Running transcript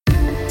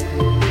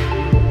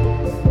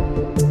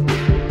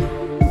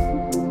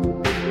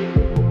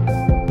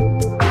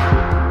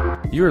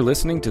You are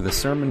listening to the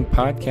Sermon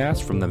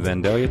Podcast from the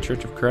Vandalia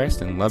Church of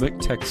Christ in Lubbock,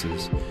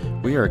 Texas.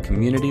 We are a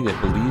community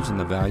that believes in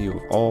the value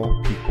of all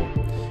people.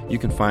 You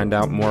can find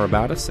out more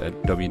about us at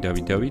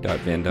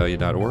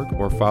www.vandalia.org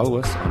or follow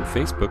us on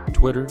Facebook,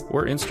 Twitter,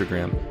 or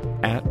Instagram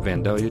at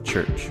Vandalia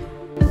Church.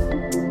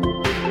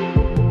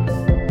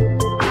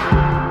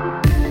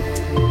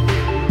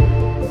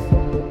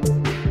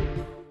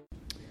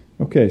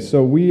 Okay,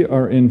 so we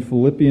are in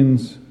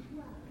Philippians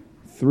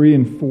 3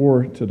 and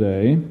 4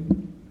 today.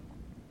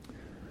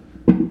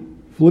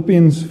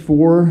 Philippians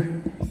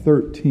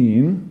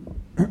 4:13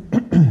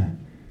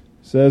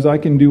 says, I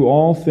can do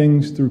all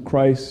things through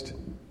Christ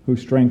who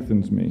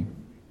strengthens me.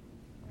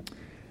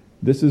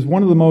 This is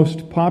one of the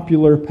most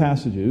popular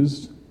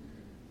passages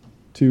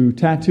to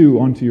tattoo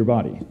onto your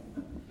body.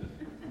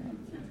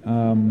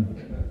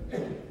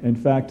 In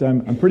fact,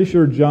 I'm pretty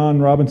sure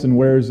John Robinson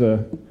wears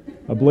a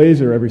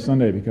blazer every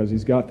Sunday because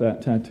he's got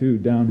that tattoo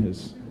down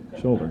his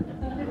shoulder.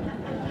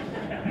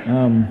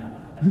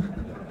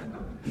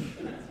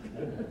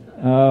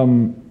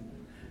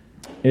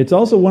 It's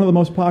also one of the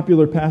most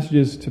popular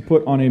passages to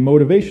put on a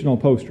motivational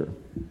poster.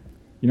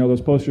 You know,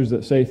 those posters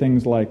that say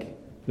things like,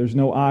 there's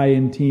no I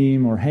in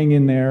team, or hang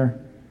in there,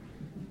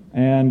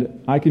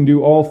 and I can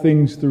do all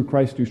things through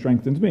Christ who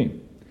strengthens me.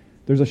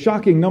 There's a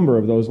shocking number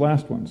of those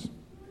last ones.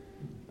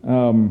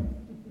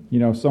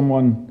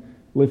 Someone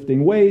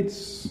lifting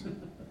weights.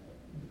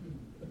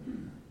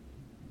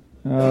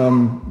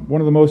 One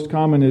of the most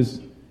common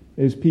is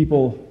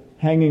people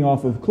hanging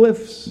off of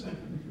cliffs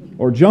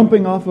or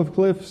jumping off of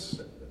cliffs.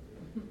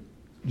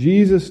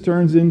 Jesus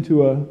turns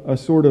into a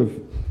sort of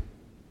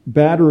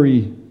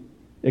battery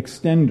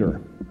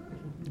extender,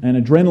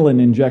 an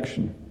adrenaline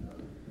injection.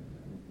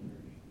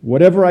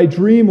 Whatever I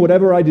dream,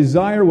 whatever I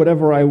desire,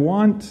 whatever I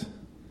want,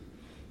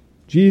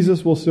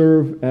 Jesus will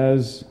serve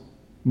as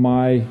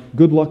my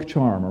good luck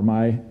charm or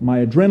my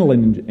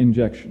adrenaline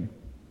injection.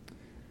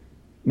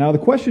 Now the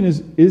question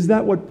is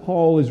that what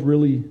Paul is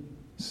really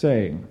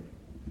saying?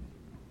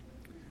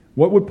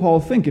 What would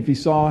Paul think if he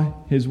saw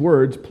his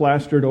words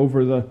plastered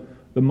over the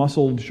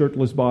muscled,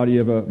 shirtless body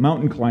of a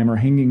mountain climber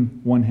hanging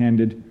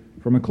one-handed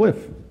from a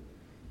cliff,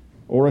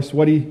 or a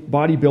sweaty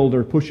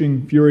bodybuilder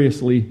pushing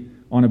furiously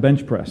on a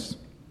bench press?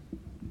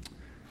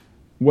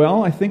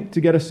 Well, I think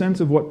to get a sense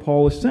of what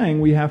Paul is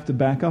saying, we have to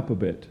back up a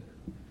bit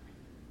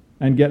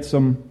and get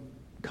some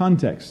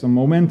context, some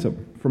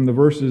momentum from the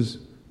verses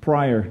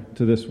prior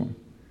to this one.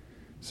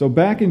 So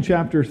back in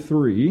chapter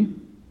 3,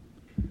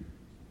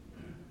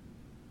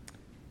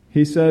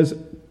 he says,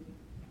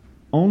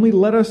 only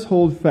let us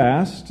hold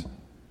fast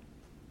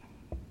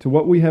to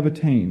what we have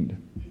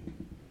attained.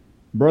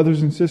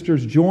 Brothers and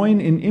sisters, join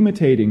in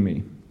imitating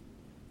me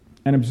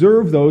and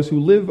observe those who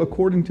live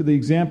according to the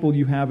example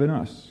you have in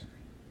us.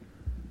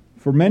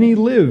 For many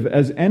live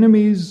as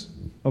enemies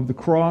of the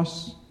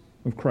cross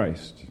of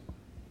Christ.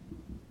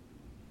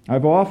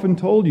 I've often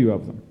told you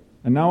of them,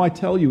 and now I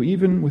tell you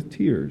even with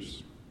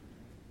tears.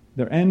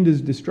 Their end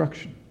is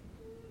destruction.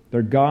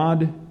 Their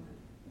God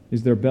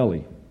is their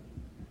belly,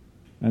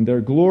 and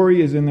their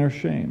glory is in their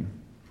shame.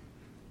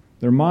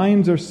 Their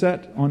minds are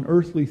set on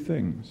earthly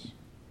things.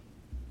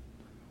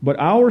 But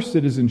our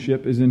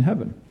citizenship is in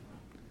heaven,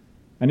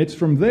 and it's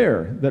from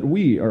there that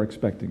we are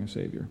expecting a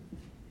Savior,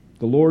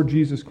 the Lord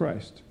Jesus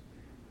Christ.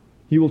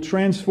 He will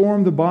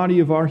transform the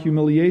body of our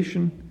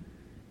humiliation,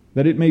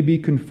 that it may be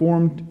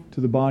conformed to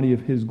the body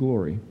of His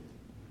glory,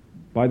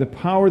 by the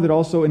power that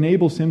also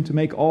enables Him to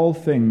make all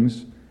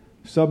things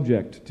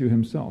subject to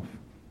Himself.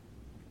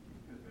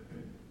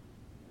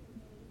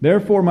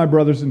 Therefore, my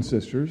brothers and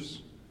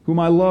sisters, whom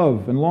I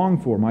love and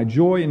long for, my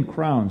joy and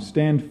crown,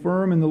 stand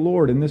firm in the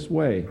Lord in this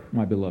way,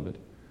 my beloved.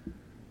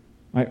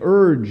 I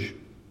urge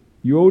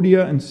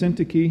Euodia and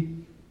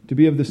Syntyche to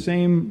be of the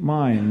same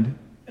mind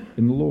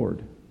in the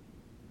Lord.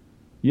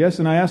 Yes,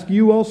 and I ask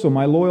you also,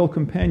 my loyal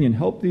companion,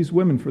 help these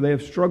women, for they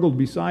have struggled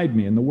beside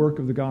me in the work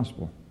of the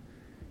gospel,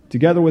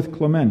 together with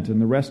Clement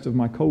and the rest of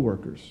my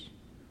co-workers,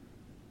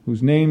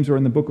 whose names are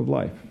in the book of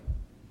life.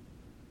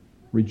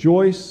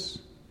 Rejoice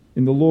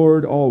in the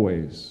Lord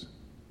always.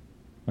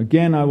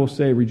 Again, I will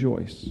say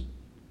rejoice.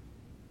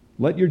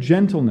 Let your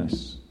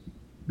gentleness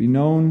be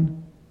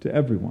known to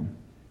everyone.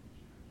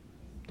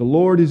 The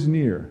Lord is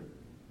near.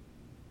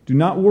 Do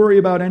not worry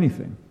about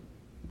anything,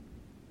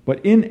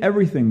 but in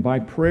everything, by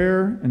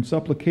prayer and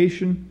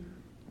supplication,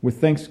 with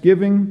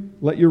thanksgiving,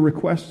 let your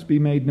requests be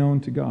made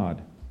known to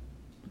God.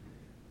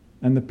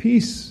 And the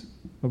peace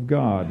of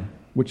God,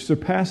 which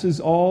surpasses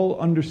all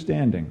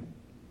understanding,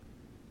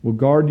 will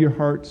guard your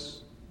hearts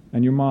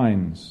and your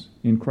minds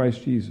in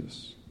Christ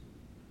Jesus.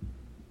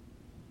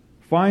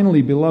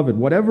 Finally, beloved,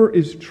 whatever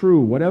is true,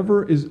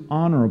 whatever is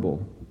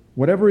honorable,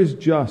 whatever is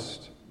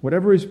just,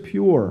 whatever is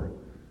pure,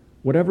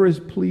 whatever is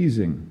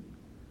pleasing,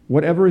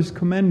 whatever is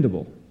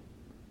commendable,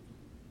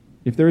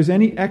 if there is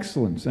any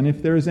excellence and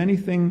if there is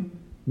anything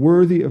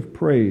worthy of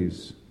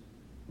praise,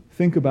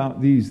 think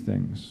about these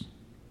things.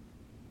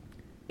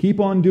 Keep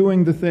on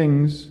doing the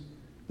things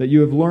that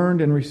you have learned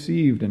and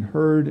received and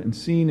heard and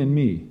seen in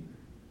me,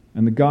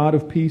 and the God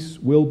of peace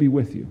will be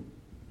with you.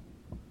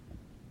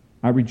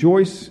 I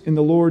rejoice in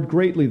the Lord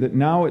greatly that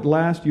now at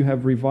last you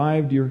have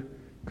revived your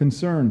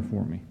concern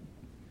for me.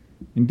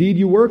 Indeed,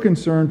 you were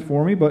concerned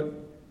for me, but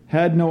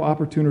had no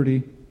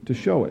opportunity to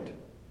show it.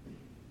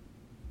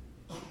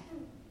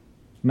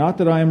 Not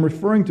that I am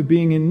referring to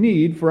being in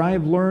need, for I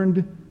have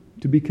learned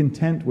to be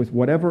content with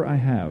whatever I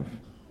have.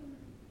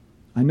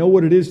 I know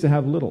what it is to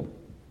have little,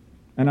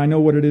 and I know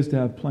what it is to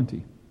have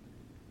plenty.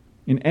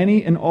 In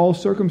any and all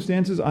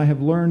circumstances, I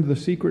have learned the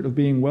secret of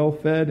being well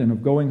fed and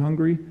of going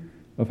hungry,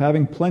 of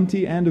having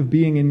plenty and of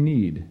being in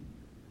need.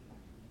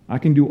 I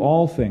can do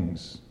all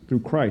things through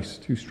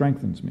Christ who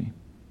strengthens me.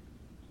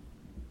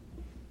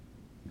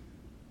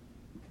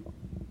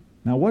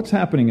 Now, what's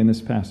happening in this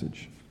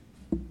passage?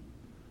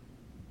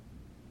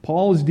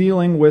 Paul is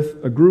dealing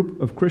with a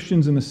group of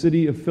Christians in the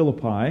city of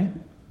Philippi.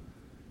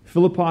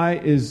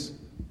 Philippi is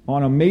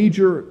on a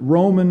major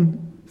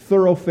Roman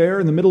thoroughfare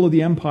in the middle of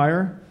the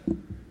empire.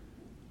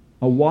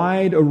 A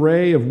wide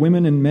array of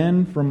women and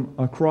men from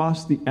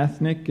across the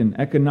ethnic and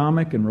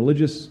economic and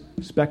religious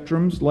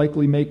spectrums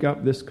likely make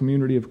up this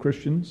community of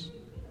Christians.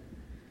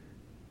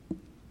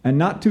 And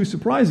not too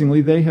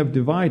surprisingly, they have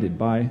divided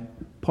by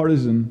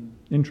partisan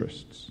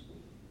interests.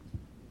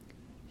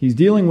 He's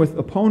dealing with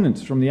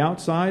opponents from the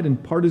outside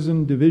and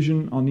partisan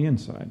division on the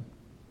inside.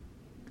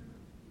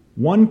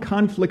 One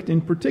conflict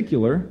in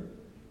particular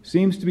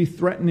seems to be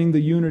threatening the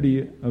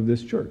unity of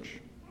this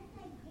church.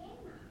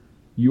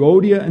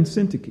 Euodia and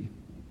Syntyche,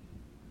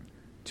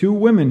 two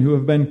women who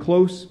have been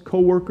close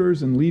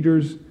co-workers and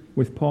leaders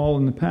with Paul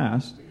in the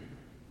past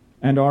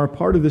and are a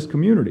part of this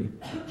community.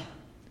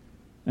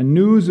 And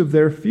news of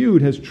their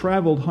feud has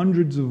traveled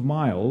hundreds of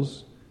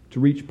miles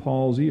to reach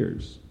Paul's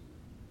ears.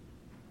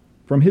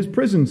 From his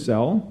prison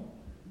cell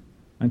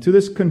and to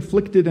this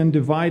conflicted and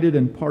divided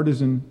and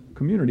partisan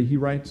community, he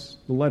writes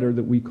the letter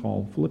that we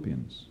call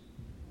Philippians.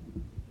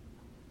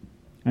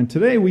 And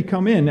today we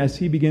come in as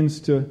he begins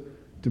to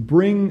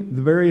bring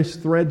the various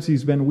threads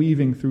he's been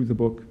weaving through the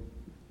book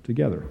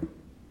together.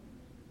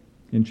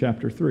 In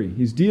chapter 3,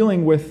 he's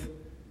dealing with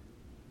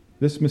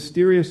this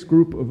mysterious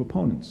group of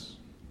opponents.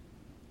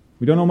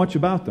 We don't know much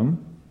about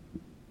them,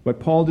 but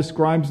Paul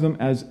describes them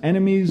as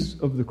enemies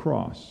of the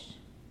cross.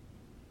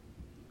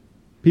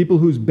 People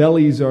whose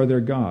bellies are their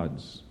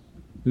gods,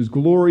 whose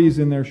glory is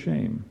in their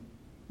shame.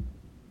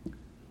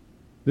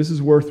 This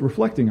is worth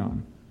reflecting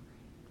on.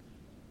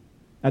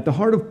 At the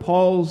heart of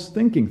Paul's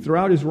thinking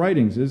throughout his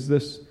writings is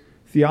this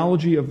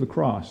theology of the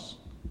cross.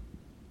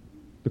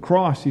 The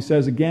cross, he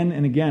says again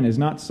and again, is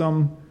not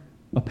some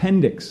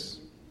appendix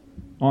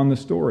on the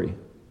story.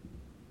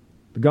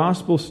 The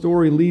gospel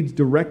story leads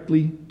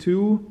directly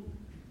to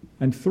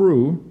and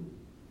through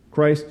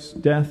Christ's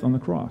death on the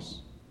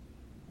cross.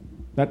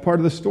 That part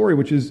of the story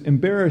which is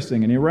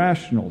embarrassing and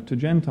irrational to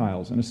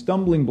Gentiles and a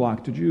stumbling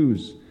block to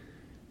Jews,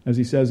 as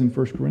he says in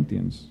 1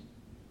 Corinthians,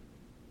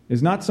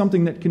 is not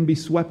something that can be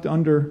swept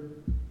under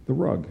the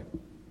rug.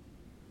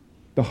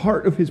 The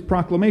heart of his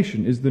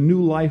proclamation is the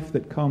new life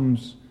that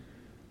comes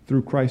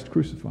through Christ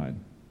crucified.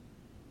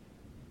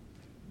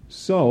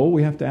 So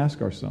we have to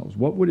ask ourselves,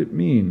 what would it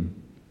mean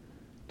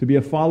to be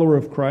a follower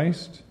of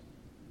Christ,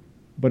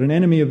 but an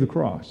enemy of the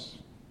cross?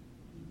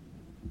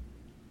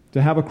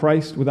 To have a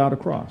Christ without a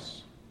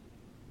cross?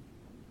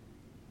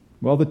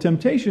 Well, the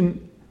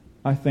temptation,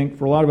 I think,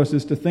 for a lot of us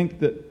is to think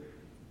that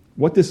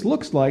what this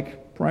looks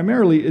like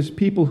primarily is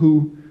people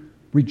who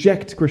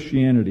reject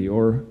Christianity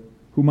or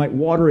who might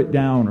water it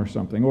down or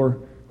something, or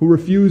who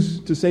refuse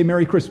to say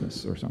Merry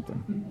Christmas or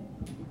something.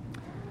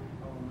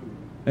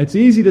 It's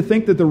easy to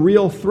think that the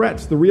real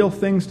threats, the real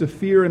things to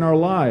fear in our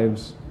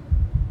lives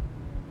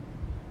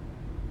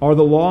are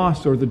the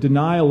loss or the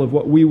denial of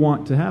what we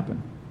want to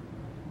happen.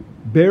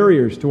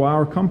 Barriers to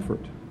our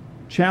comfort,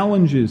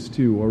 challenges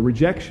to or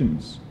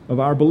rejections of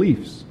our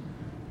beliefs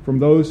from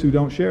those who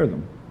don't share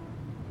them.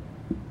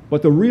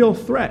 But the real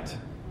threat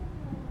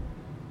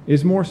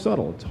is more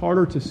subtle. It's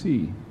harder to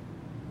see.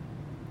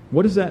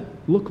 What does that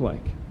look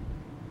like?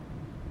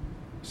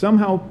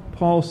 Somehow,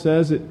 Paul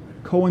says, it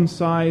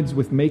coincides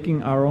with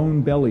making our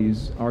own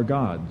bellies our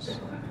gods.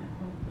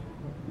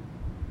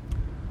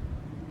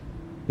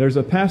 There's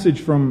a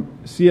passage from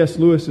C.S.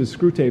 Lewis's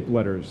Screwtape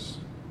Letters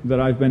that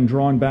I've been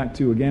drawn back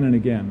to again and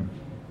again.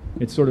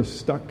 It's sort of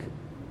stuck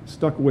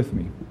with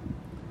me,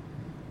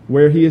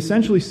 where he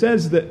essentially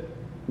says that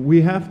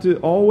we have to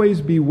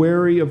always be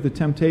wary of the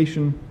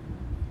temptation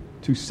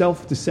to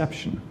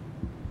self-deception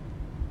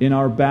in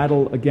our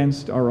battle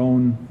against our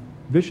own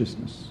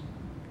viciousness.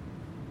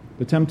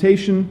 The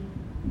temptation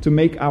to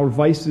make our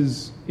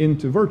vices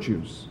into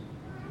virtues.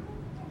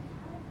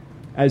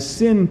 As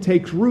sin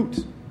takes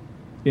root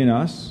in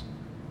us,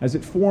 as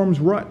it forms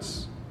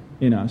ruts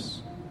in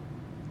us,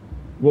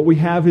 what we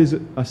have is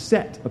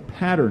a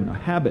pattern, a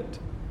habit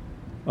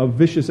of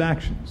vicious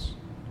actions,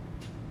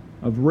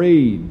 of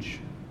rage,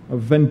 of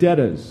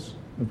vendettas,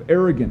 of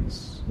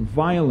arrogance, of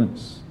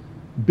violence,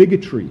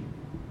 bigotry,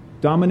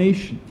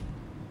 domination,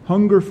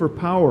 hunger for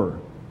power,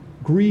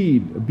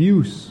 greed,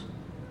 abuse,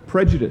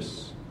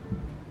 prejudice,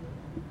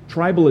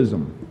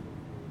 tribalism.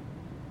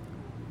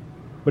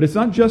 But it's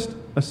not just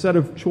a set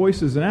of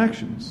choices and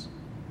actions.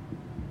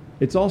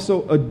 It's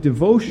also a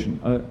devotion,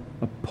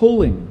 a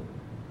pulling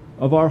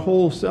of our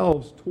whole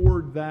selves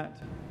toward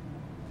that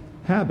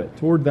habit,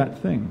 toward that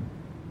thing.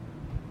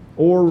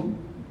 Or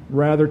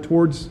rather,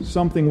 towards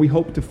something we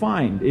hope to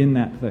find in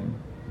that thing.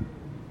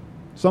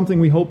 Something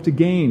we hope to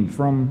gain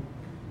from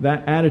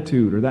that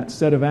attitude or that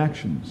set of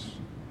actions.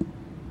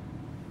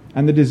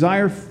 And the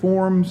desire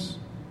forms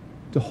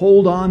to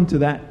hold on to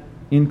that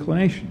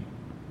inclination,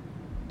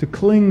 to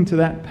cling to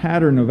that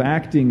pattern of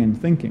acting and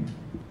thinking.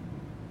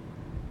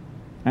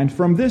 And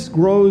from this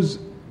grows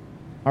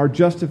our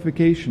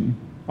justification,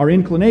 our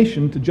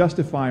inclination to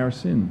justify our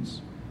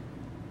sins,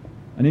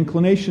 an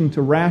inclination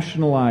to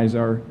rationalize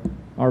our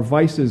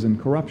vices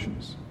and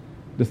corruptions,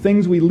 the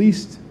things we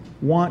least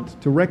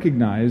want to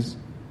recognize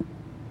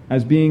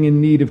as being in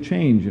need of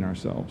change in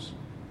ourselves.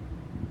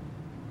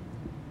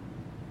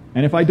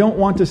 And if I don't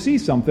want to see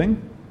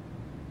something,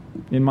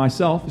 in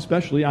myself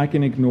especially, I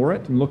can ignore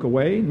it and look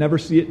away, never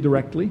see it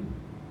directly.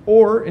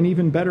 Or, an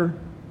even better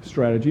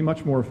strategy,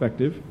 much more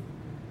effective,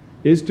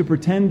 is to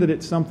pretend that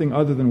it's something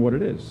other than what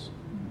it is.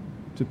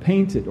 To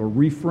paint it or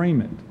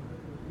reframe it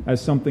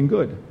as something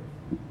good.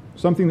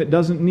 Something that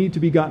doesn't need to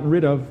be gotten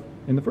rid of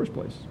in the first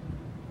place.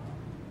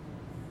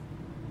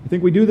 I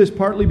think we do this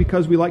partly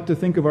because we like to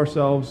think of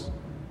ourselves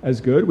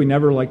as good. We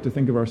never like to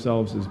think of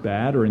ourselves as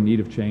bad or in need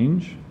of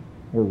change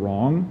or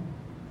wrong.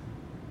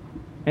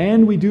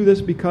 And we do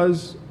this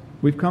because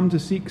we've come to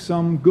seek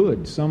some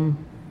good, some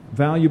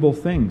valuable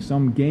thing,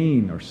 some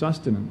gain or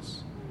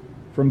sustenance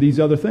from these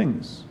other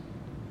things,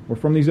 or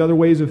from these other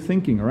ways of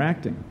thinking or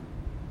acting.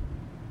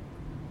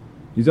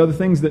 These other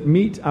things that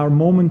meet our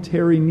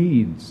momentary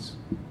needs,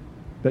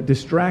 that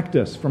distract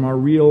us from our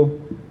real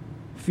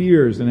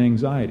fears and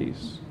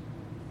anxieties,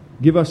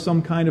 give us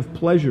some kind of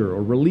pleasure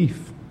or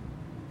relief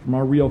from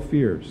our real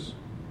fears.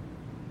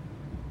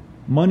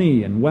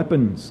 Money and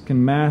weapons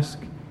can mask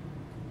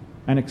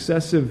an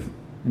excessive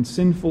and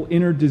sinful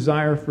inner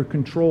desire for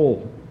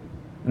control,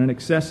 and an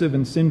excessive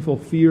and sinful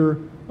fear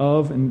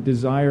of and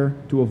desire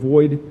to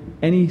avoid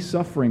any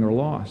suffering or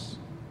loss.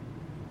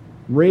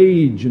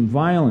 Rage and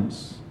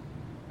violence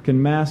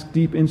can mask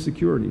deep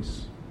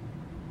insecurities.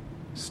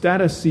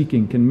 Status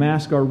seeking can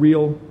mask our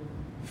real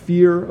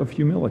fear of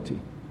humility.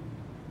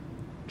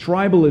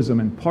 Tribalism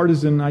and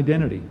partisan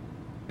identity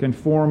can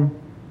form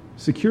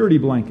security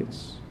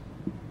blankets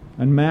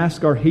and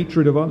mask our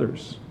hatred of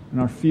others and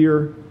our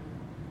fear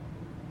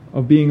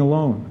of being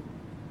alone,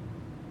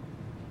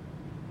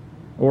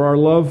 or our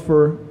love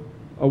for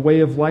a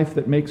way of life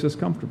that makes us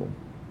comfortable,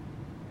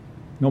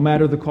 no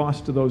matter the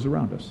cost to those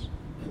around us.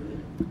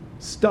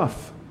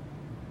 Stuff,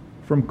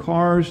 from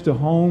cars to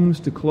homes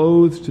to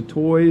clothes to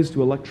toys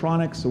to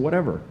electronics or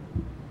whatever,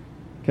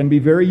 can be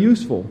very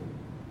useful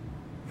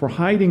for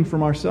hiding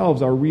from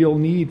ourselves our real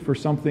need for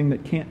something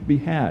that can't be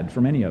had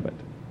from any of it.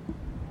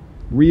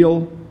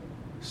 Real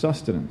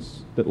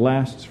sustenance that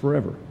lasts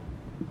forever,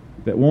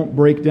 that won't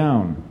break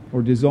down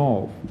or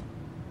dissolve.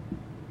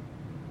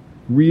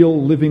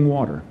 Real living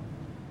water.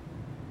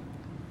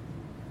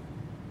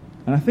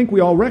 And I think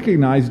we all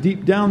recognize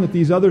deep down that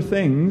these other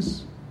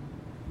things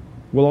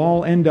will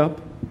all end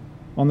up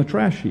on the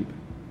trash heap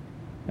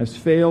as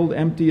failed,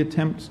 empty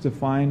attempts to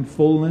find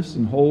fullness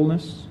and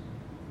wholeness.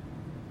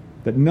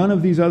 That none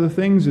of these other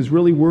things is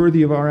really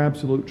worthy of our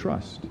absolute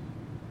trust,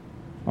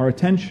 our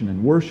attention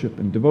and worship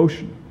and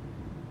devotion.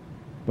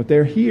 But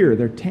they're here,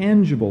 they're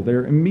tangible,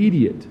 they're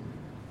immediate.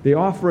 They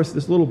offer us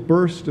this little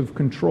burst of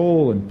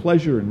control and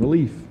pleasure and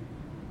relief.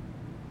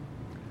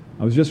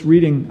 I was just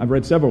reading, I've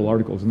read several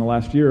articles in the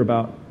last year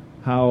about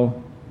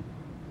how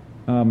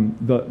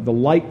the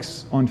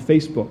likes on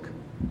Facebook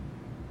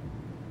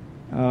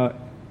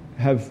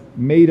have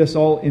made us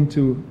all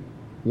into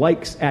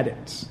likes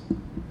addicts.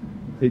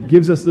 It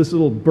gives us this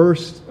little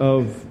burst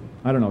of,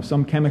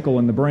 some chemical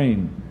in the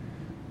brain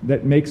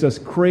that makes us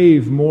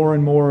crave more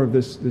and more of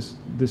this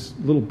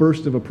little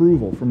burst of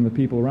approval from the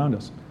people around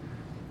us.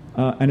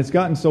 And it's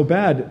gotten so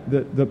bad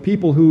that the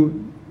people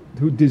who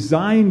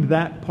designed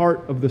that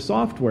part of the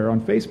software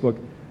on Facebook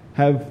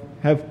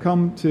have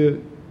come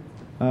to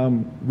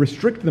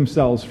restrict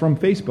themselves from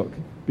Facebook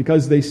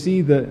because they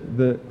see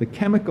the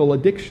chemical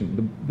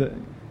addiction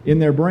in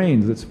their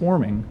brains that's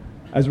forming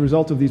as a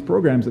result of these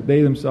programs that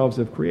they themselves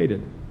have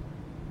created.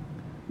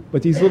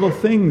 But these little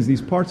things,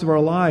 these parts of our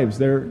lives,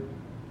 they're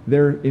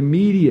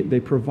immediate.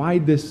 They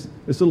provide this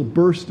little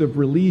burst of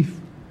relief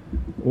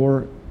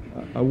or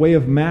a way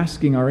of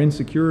masking our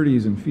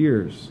insecurities and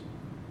fears,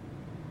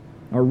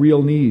 our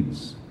real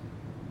needs.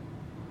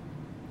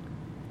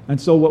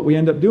 And so what we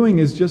end up doing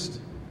is just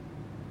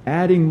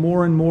adding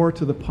more and more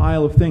to the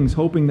pile of things,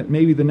 hoping that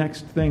maybe the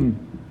next thing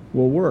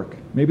will work.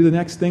 Maybe the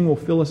next thing will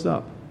fill us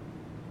up.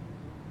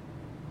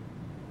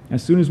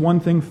 As soon as one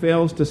thing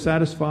fails to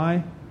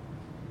satisfy,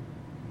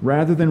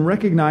 rather than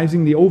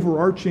recognizing the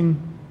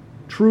overarching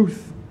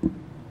truth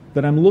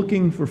that I'm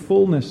looking for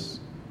fullness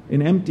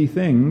in empty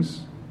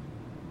things,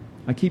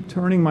 I keep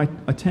turning my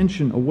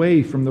attention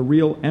away from the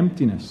real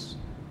emptiness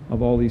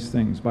of all these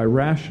things by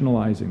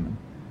rationalizing them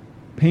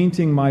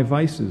painting my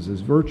vices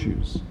as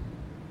virtues,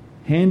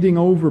 handing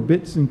over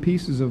bits and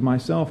pieces of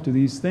myself to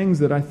these things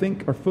that I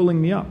think are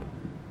filling me up,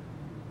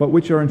 but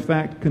which are in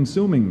fact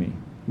consuming me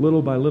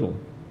little by little.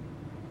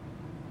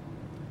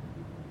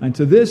 And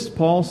to this,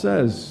 Paul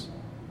says,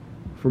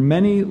 for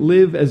many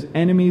live as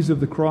enemies of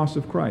the cross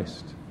of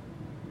Christ.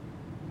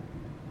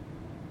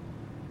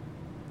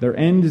 Their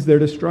end is their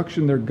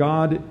destruction, their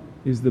God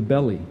is the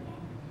belly,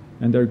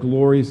 and their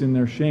glory is in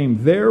their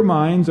shame. Their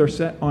minds are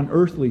set on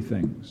earthly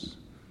things,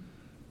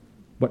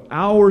 but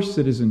our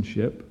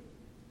citizenship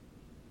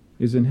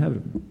is in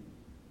heaven.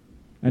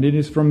 And it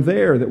is from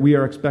there that we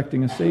are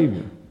expecting a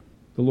Savior,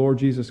 the Lord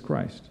Jesus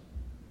Christ.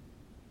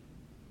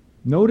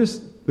 Notice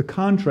the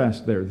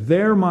contrast there.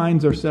 Their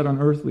minds are set on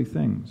earthly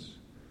things,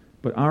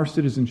 but our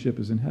citizenship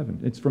is in heaven.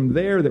 It's from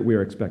there that we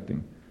are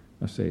expecting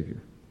a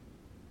Savior.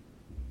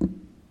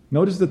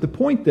 Notice that the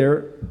point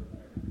there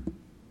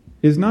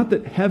is not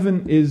that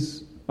heaven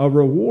is a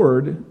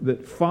reward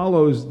that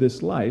follows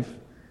this life,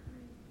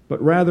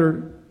 but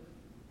rather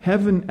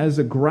heaven as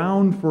a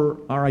ground for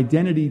our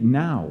identity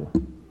now,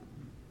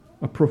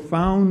 a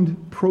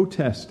profound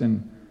protest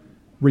and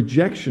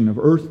rejection of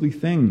earthly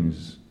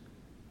things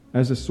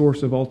as a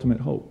source of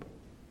ultimate hope.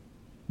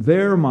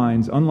 Their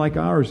minds, unlike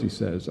ours, he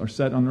says, are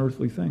set on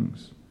earthly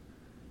things.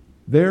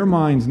 Their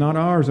minds, not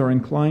ours, are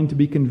inclined to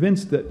be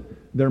convinced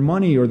that their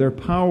money or their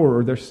power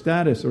or their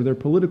status or their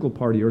political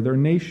party or their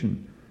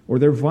nation or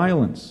their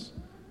violence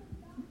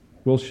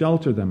will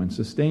shelter them and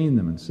sustain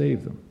them and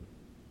save them.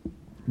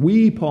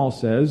 We, Paul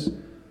says,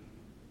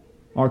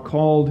 are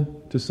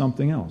called to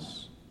something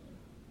else.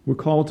 We're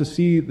called to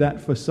see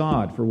that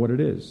facade for what it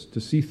is,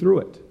 to see through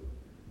it,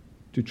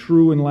 to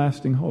true and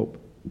lasting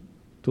hope,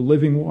 to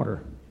living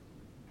water.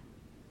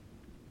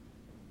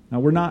 Now,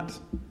 we're not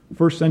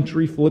first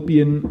century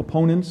Philippian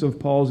opponents of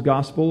Paul's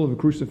gospel of a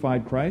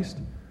crucified Christ,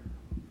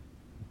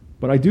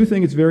 but I do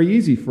think it's very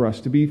easy for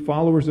us to be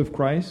followers of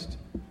Christ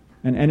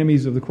and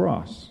enemies of the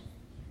cross.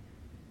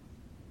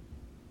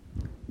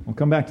 I'll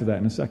come back to that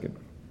in a second.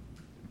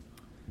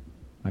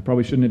 I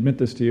probably shouldn't admit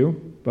this to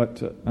you,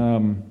 but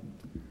I'm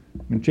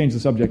going to change the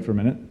subject for a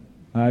minute.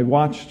 I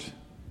watched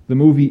the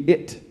movie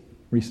It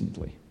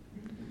recently.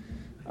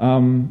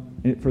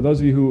 For those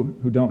of you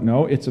who don't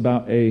know, it's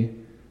about a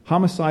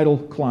homicidal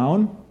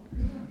clown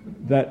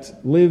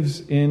that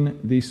lives in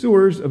the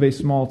sewers of a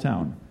small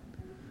town.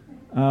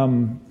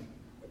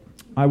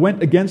 I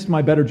went against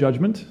my better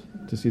judgment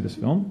to see this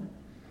film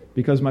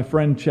because my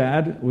friend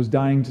Chad was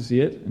dying to see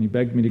it, and he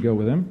begged me to go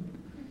with him.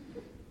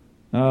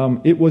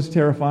 It was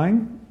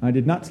terrifying. I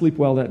did not sleep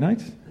well that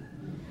night,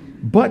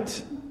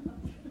 but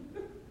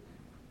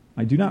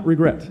I do not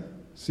regret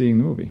seeing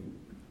the movie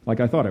like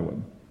I thought I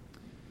would.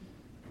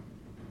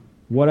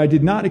 What I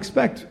did not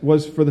expect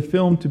was for the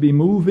film to be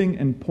moving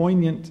and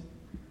poignant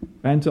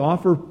and to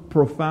offer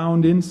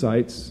profound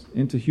insights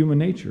into human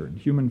nature and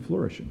human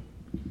flourishing.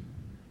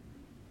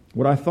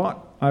 What I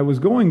thought I was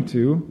going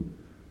to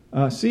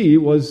see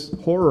was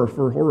horror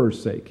for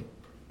horror's sake,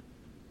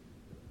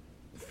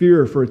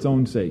 fear for its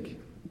own sake.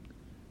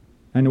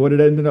 And what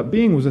it ended up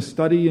being was a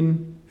study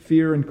in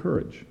fear and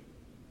courage.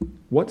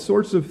 What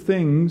sorts of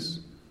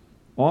things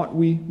ought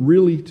we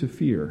really to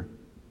fear?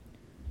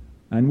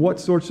 And what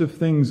sorts of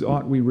things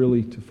ought we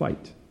really to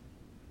fight?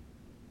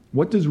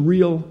 What does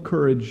real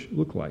courage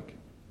look like?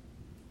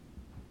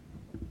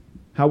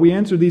 How we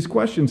answer these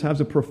questions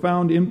has a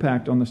profound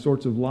impact on the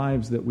sorts of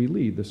lives that we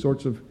lead, the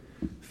sorts of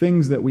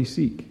things that we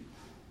seek,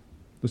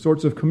 the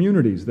sorts of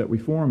communities that we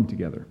form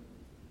together.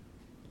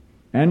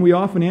 And we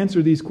often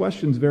answer these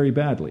questions very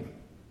badly.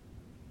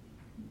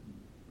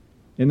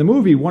 In the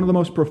movie, one of the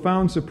most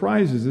profound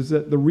surprises is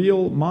that the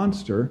real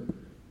monster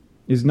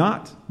is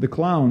not the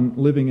clown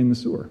living in the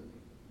sewer.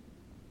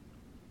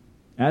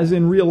 As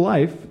in real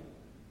life,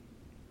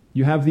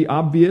 you have the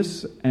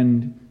obvious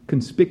and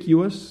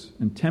conspicuous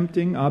and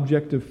tempting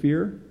object of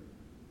fear.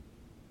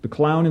 The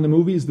clown in the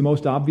movie is the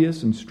most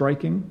obvious and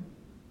striking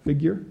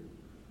figure.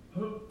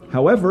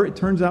 However, it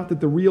turns out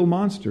that the real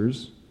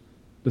monsters,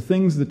 the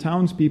things the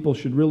townspeople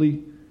should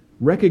really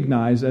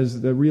recognize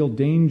as the real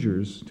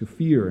dangers to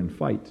fear and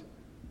fight,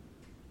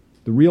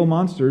 the real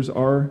monsters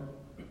are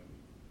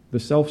the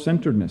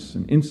self-centeredness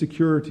and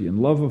insecurity and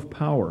love of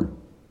power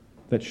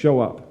that show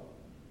up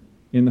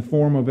in the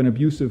form of an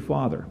abusive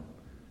father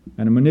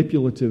and a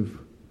manipulative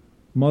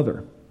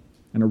mother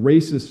and a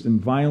racist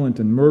and violent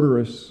and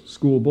murderous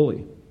school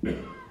bully.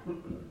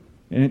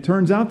 And it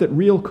turns out that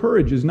real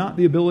courage is not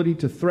the ability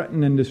to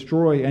threaten and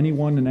destroy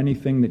anyone and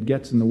anything that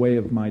gets in the way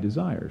of my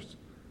desires.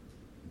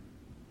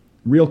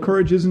 Real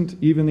courage isn't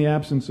even the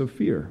absence of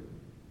fear.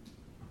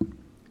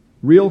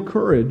 Real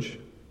courage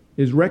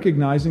is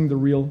recognizing the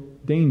real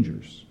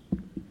dangers.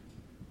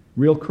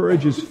 Real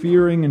courage is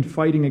fearing and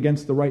fighting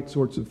against the right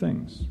sorts of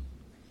things.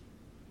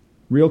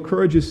 Real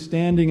courage is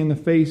standing in the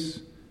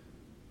face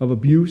of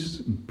abuse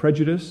and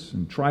prejudice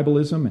and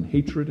tribalism and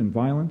hatred and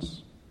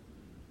violence.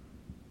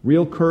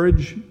 Real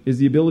courage is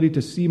the ability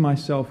to see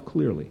myself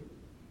clearly,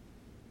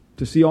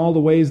 to see all the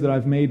ways that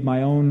I've made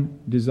my own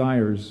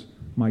desires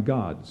my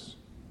gods,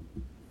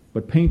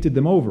 but painted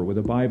them over with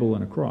a Bible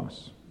and a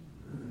cross.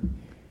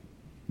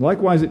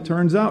 Likewise, it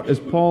turns out, as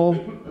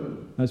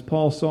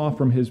Paul saw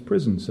from his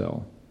prison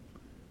cell,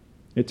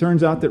 it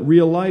turns out that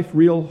real life,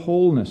 real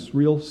wholeness,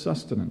 real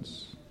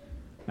sustenance,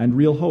 and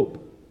real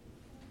hope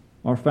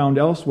are found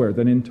elsewhere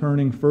than in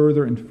turning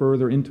further and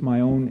further into my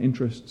own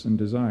interests and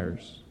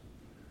desires.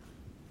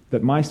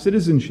 That my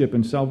citizenship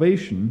and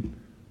salvation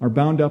are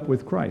bound up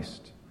with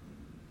Christ,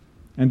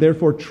 and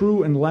therefore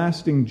true and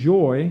lasting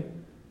joy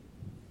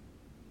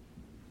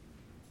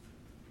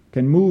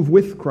can move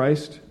with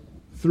Christ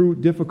through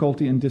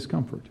difficulty and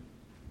discomfort.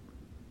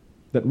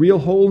 That real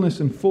wholeness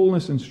and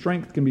fullness and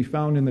strength can be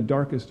found in the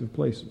darkest of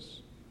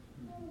places.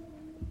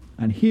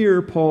 And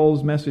here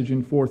Paul's message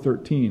in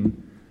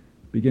 4:13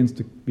 begins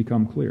to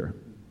become clear.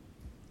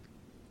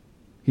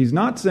 He's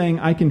not saying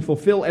I can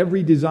fulfill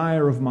every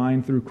desire of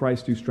mine through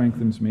Christ who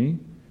strengthens me,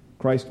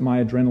 Christ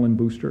my adrenaline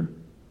booster,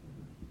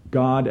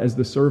 God as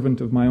the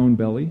servant of my own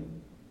belly.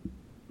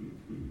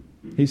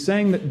 He's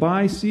saying that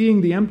by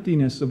seeing the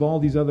emptiness of all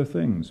these other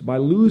things, by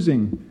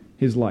losing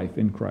his life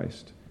in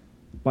Christ,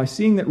 by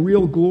seeing that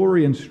real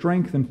glory and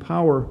strength and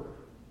power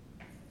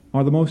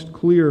are the most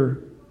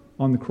clear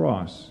on the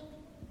cross,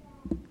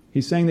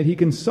 he's saying that he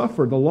can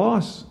suffer the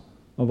loss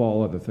of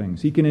all other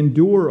things. He can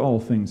endure all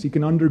things. He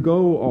can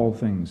undergo all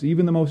things,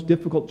 even the most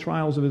difficult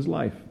trials of his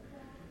life,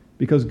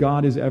 because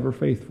God is ever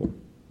faithful.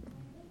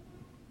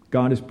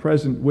 God is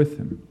present with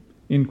him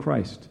in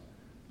Christ,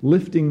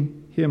 lifting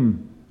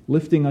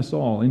us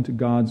all into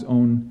God's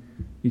own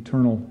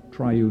eternal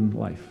triune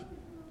life.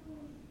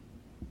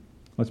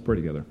 Let's pray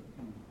together.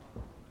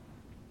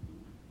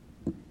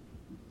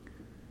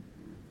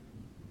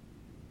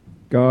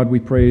 God, we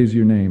praise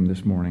your name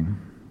this morning.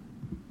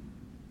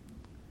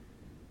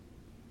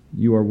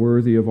 You are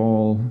worthy of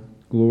all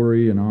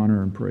glory and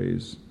honor and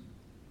praise.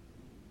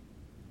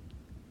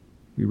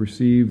 We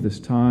receive this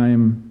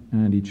time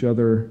and each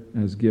other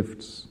as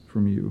gifts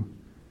from you.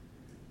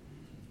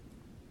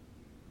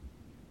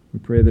 We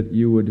pray that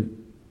you would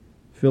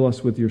fill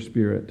us with your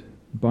Spirit,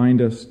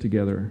 bind us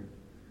together,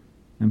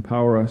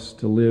 empower us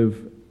to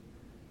live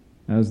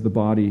as the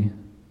body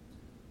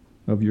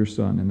of your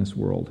Son in this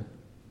world.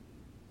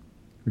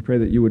 We pray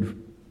that you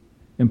would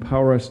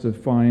empower us to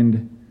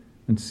find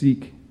and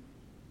seek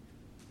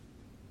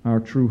our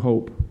true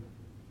hope,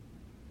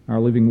 our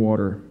living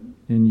water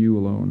in you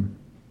alone.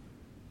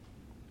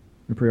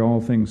 We pray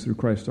all things through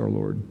Christ our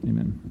Lord.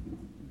 Amen.